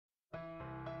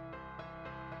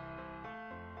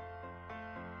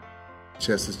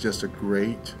Chess is just a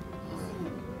great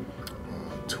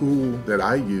tool that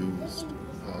I used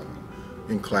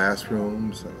in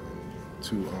classrooms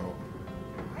to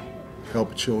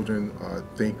help children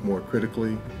think more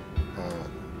critically,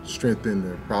 strengthen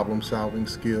their problem-solving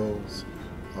skills,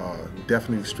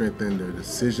 definitely strengthen their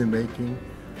decision-making.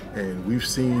 And we've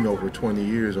seen over 20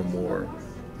 years or more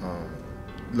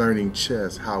learning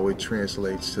chess, how it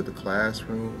translates to the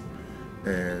classroom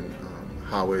and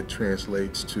how it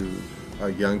translates to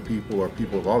young people or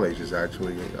people of all ages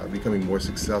actually becoming more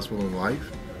successful in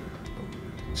life.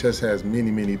 Chess has many,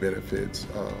 many benefits.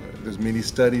 There's many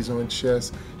studies on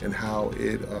chess and how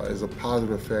it is a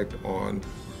positive effect on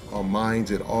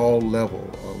minds at all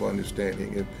levels of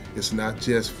understanding. It's not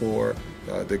just for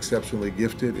the exceptionally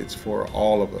gifted, it's for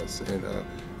all of us. And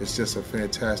it's just a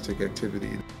fantastic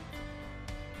activity.